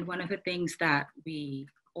 And one of the things that we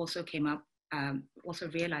also came up, also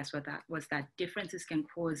realized was that differences can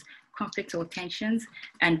cause conflicts or tensions,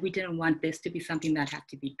 and we didn't want this to be something that had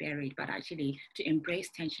to be buried, but actually to embrace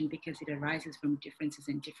tension because it arises from differences,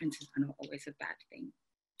 and differences are not always a bad thing.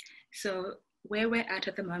 So where we're at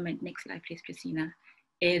the moment, next slide please, Christina,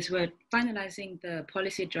 is we're finalizing the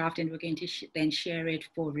policy draft, and we're going to then share it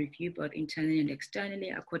for review both internally and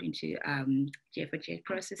externally according to GA4GH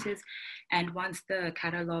processes. And once the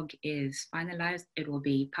catalog is finalized, it will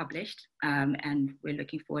be published, and we're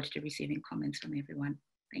looking forward to receiving comments from everyone.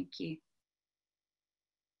 Thank you.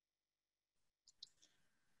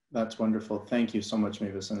 That's wonderful. Thank you so much,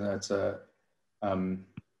 Mavis. And that's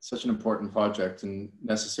such an important project, and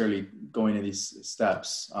necessarily going in these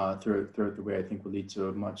steps throughout the way, I think will lead to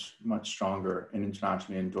a much stronger and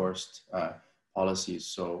internationally endorsed policies.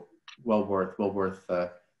 So well worth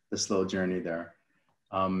the slow journey there.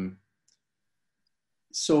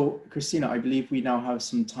 So, Christina, I believe we now have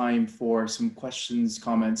some time for some questions,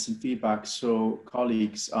 comments, and feedback. So,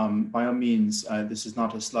 colleagues, by all means, this is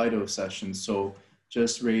not a Slido session, so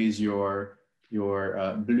just raise your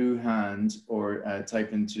blue hand or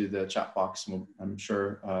type into the chat box. I'm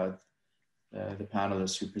sure the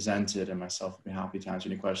panelists who presented and myself will be happy to answer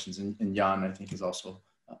any questions. And Jan, I think, is also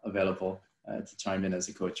available to chime in as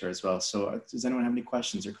a co-chair as well. So, does anyone have any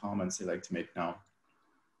questions or comments they'd like to make now?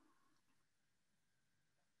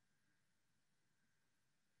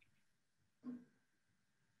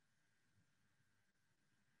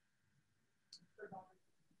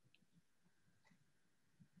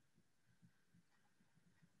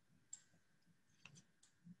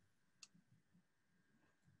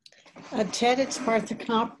 Ted, it's Martha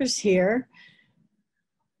Knoppers here.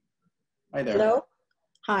 Hi there. Hello.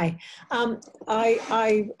 Hi.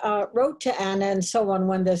 I wrote to Anna and so on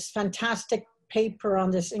when this fantastic paper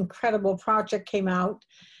on this incredible project came out,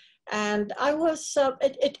 and I was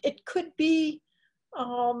it could be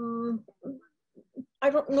I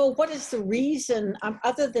don't know what is the reason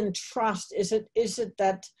other than trust. Is it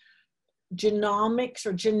that genomics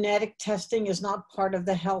or genetic testing is not part of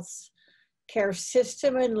the health care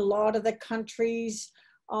system in a lot of the countries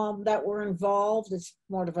that were involved? It's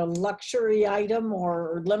more of a luxury item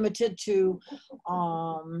or limited to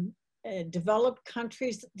developed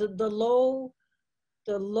countries. The low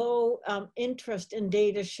interest in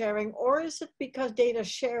data sharing, or is it because data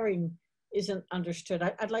sharing isn't understood?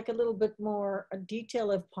 I'd like a little bit more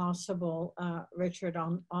detail, if possible, Richard,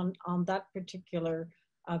 on that particular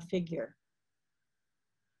figure.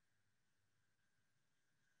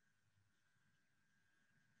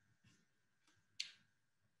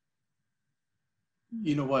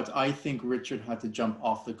 You know what? I think Richard had to jump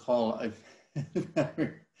off the call.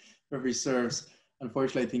 Wherever he serves.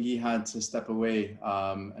 Unfortunately, I think he had to step away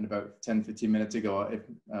and about 10, 15 minutes ago.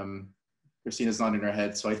 Christina's not in her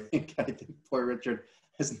head, so I think poor Richard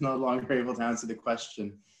is no longer able to answer the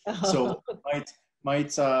question. So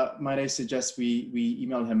might I suggest we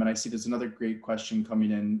email him? And I see there's another great question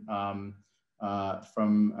coming in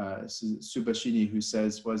from Subhashini, who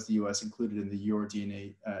says, was the US included in the Your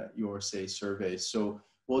DNA, Your Say survey? So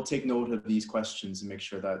we'll take note of these questions and make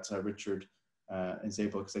sure that Richard is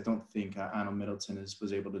able, because I don't think Anna Middleton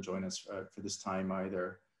was able to join us for this time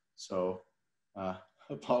either. So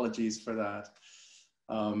apologies for that.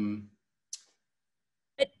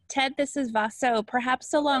 Ted, this is Vaso.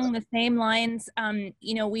 Perhaps along the same lines,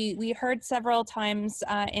 you know, we heard several times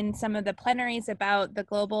in some of the plenaries about the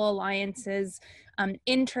Global Alliance's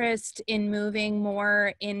interest in moving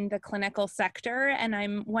more in the clinical sector, and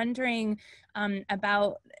I'm wondering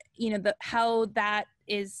about, you know, how that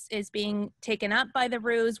is being taken up by the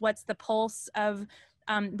REWS. What's the pulse of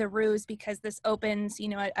the REWS, because this opens, you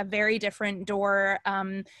know, a very different door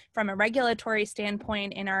from a regulatory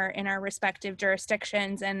standpoint in our respective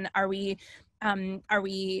jurisdictions. And are we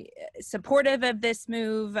supportive of this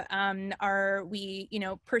move? Are we, you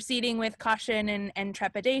know, proceeding with caution and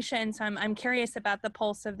trepidation? So I'm curious about the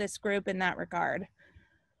pulse of this group in that regard.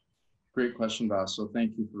 Great question, Vaso.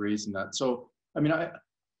 Thank you for raising that. So, I mean,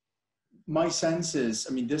 my sense is,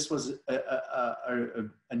 I mean, this was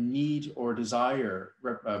a need or desire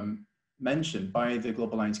mentioned by the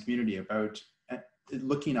Global Alliance community about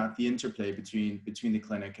looking at the interplay between the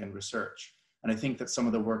clinic and research. And I think that some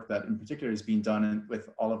of the work that in particular is being done with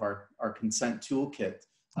all of our consent toolkit,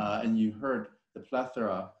 and you heard the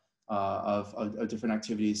plethora of different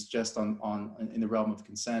activities just in the realm of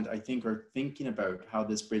consent, I think are thinking about how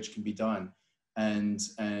this bridge can be done, and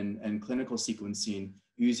clinical sequencing,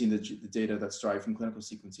 using the data that's derived from clinical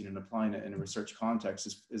sequencing and applying it in a research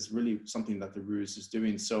context is really something that the REWS is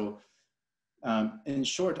doing. So in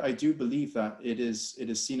short, I do believe that it is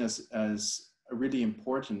seen as a really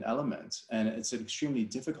important element, and it's an extremely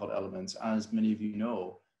difficult element, as many of you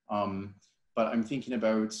know. But I'm thinking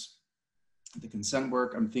about the consent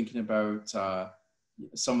work. I'm thinking about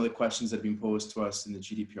some of the questions that have been posed to us in the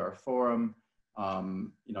GDPR forum.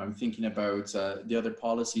 You know, I'm thinking about the other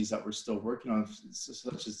policies that we're still working on,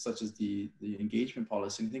 such as the engagement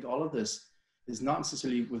policy. And I think all of this is not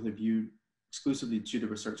necessarily with a view exclusively to the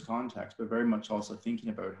research context, but very much also thinking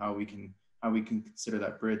about how we can consider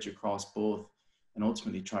that bridge across both, and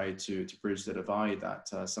ultimately try to bridge the divide that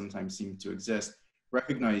sometimes seems to exist,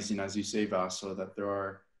 recognizing, as you say, Vaso, that there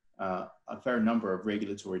are a fair number of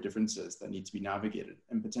regulatory differences that need to be navigated,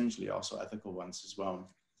 and potentially also ethical ones as well.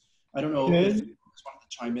 I don't know if you just wanted to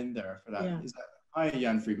chime in there for that. Yeah. Hi,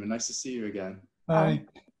 Jan Friedman. Nice to see you again. Hi.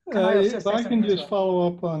 If I can just follow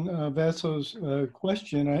up on Vaso's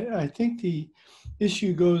question, I think the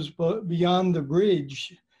issue goes beyond the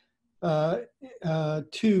bridge.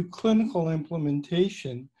 to clinical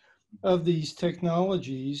implementation of these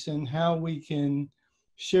technologies and how we can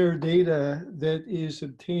share data that is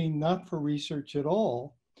obtained not for research at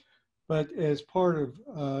all, but as part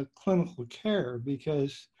of clinical care,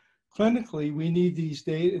 because clinically we need this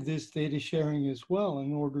data sharing as well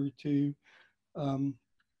in order to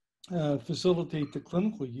facilitate the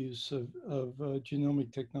clinical use of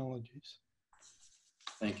genomic technologies.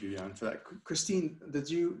 Thank you, Jan, for that. Christine, did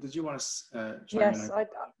you want to chime yes, in?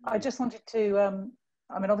 I just wanted to,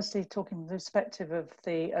 I mean, obviously talking from the perspective of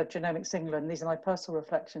the Genomics England, these are my personal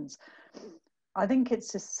reflections. I think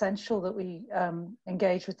it's essential that we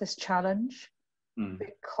engage with this challenge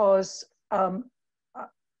because,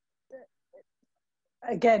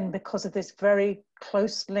 again, because of this very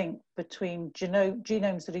close link between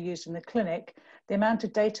genomes that are used in the clinic, the amount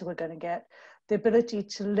of data we're going to get, the ability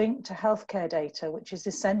to link to healthcare data, which is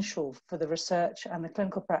essential for the research and the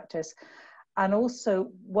clinical practice. And also,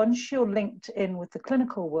 once you're linked in with the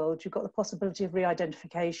clinical world, you've got the possibility of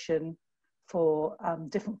re-identification for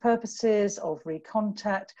different purposes, of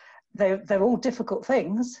recontact. They're all difficult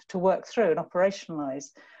things to work through and operationalize.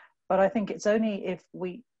 But I think it's only if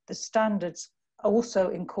the standards also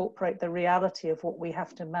incorporate the reality of what we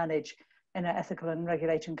have to manage in our ethical and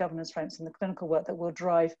regulatory and governance frameworks in the clinical work that will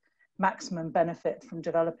drive maximum benefit from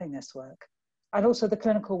developing this work. And also the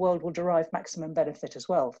clinical world will derive maximum benefit as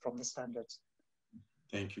well from the standards.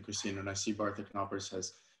 Thank you, Christine. And I see Bartek Knoppers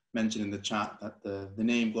has mentioned in the chat that the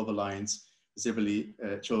name Global Alliance is really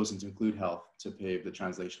chosen to include health to pave the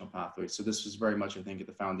translational pathway. So this was very much, I think, at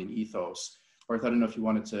the founding ethos. Bartek, I don't know if you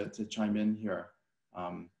wanted to chime in here,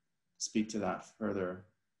 speak to that further.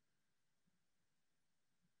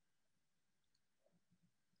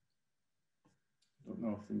 I don't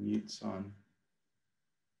know if the mute's on.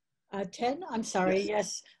 Ted, I'm sorry.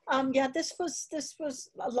 Yes. Yeah, this was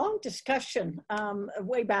a long discussion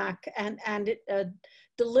way back, and it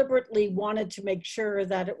deliberately wanted to make sure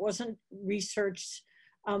that it wasn't research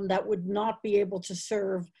that would not be able to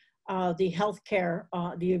serve the healthcare,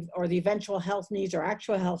 or the eventual health needs or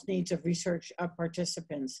actual health needs of research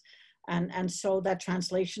participants, and so that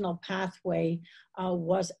translational pathway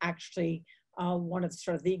was actually one of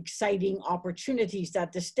sort of the exciting opportunities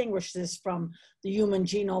that distinguish this from the Human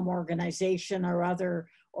Genome Organization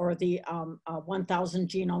or the 1000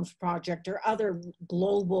 Genomes Project or other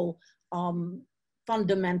global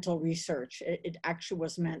fundamental research. It actually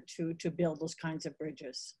was meant to build those kinds of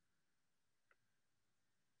bridges.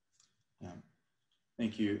 Yeah.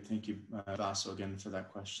 Thank you, Vaso, again for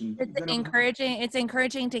that question. It's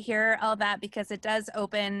encouraging to hear all that, because it does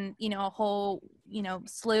open, a whole,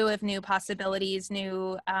 slew of new possibilities,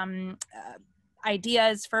 new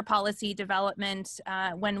ideas for policy development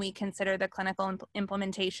when we consider the clinical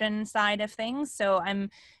implementation side of things. So I'm,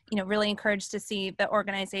 really encouraged to see the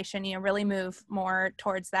organization, really move more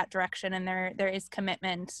towards that direction, and there is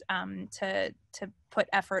commitment to put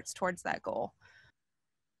efforts towards that goal.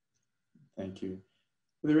 Thank you.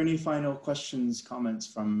 Are there any final questions, comments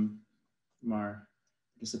from our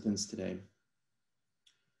participants today?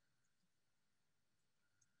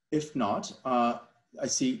 If not, I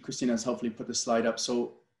see Christina has helpfully put the slide up.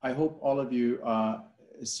 So I hope all of you,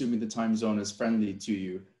 assuming the time zone is friendly to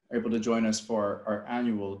you, are able to join us for our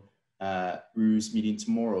annual REWS meeting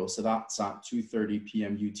tomorrow. So that's at 2:30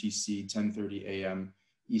 p.m. UTC, 10:30 a.m.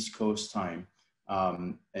 East Coast time.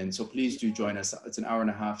 And so please do join us. It's an hour and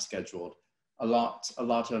a half scheduled. A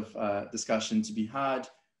lot of discussion to be had,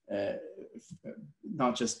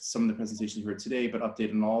 not just some of the presentations you heard today, but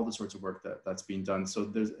update on all the sorts of work that's being done.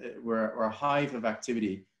 So we're a hive of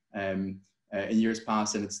activity in years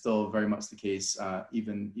past, and it's still very much the case,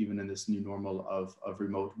 even in this new normal of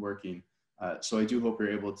remote working. So I do hope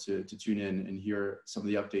you're able to tune in and hear some of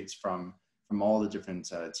the updates from all the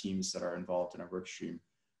different teams that are involved in our work stream.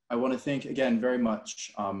 I want to thank again very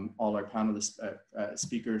much all our panelist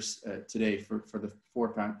speakers today for the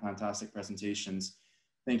 4 fantastic presentations.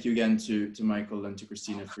 Thank you again to Michael and to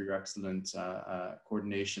Christina for your excellent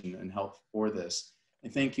coordination and help for this.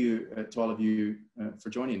 And thank you to all of you for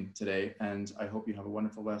joining today. And I hope you have a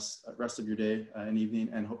wonderful rest of your day and evening,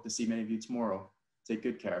 and hope to see many of you tomorrow. Take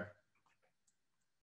good care.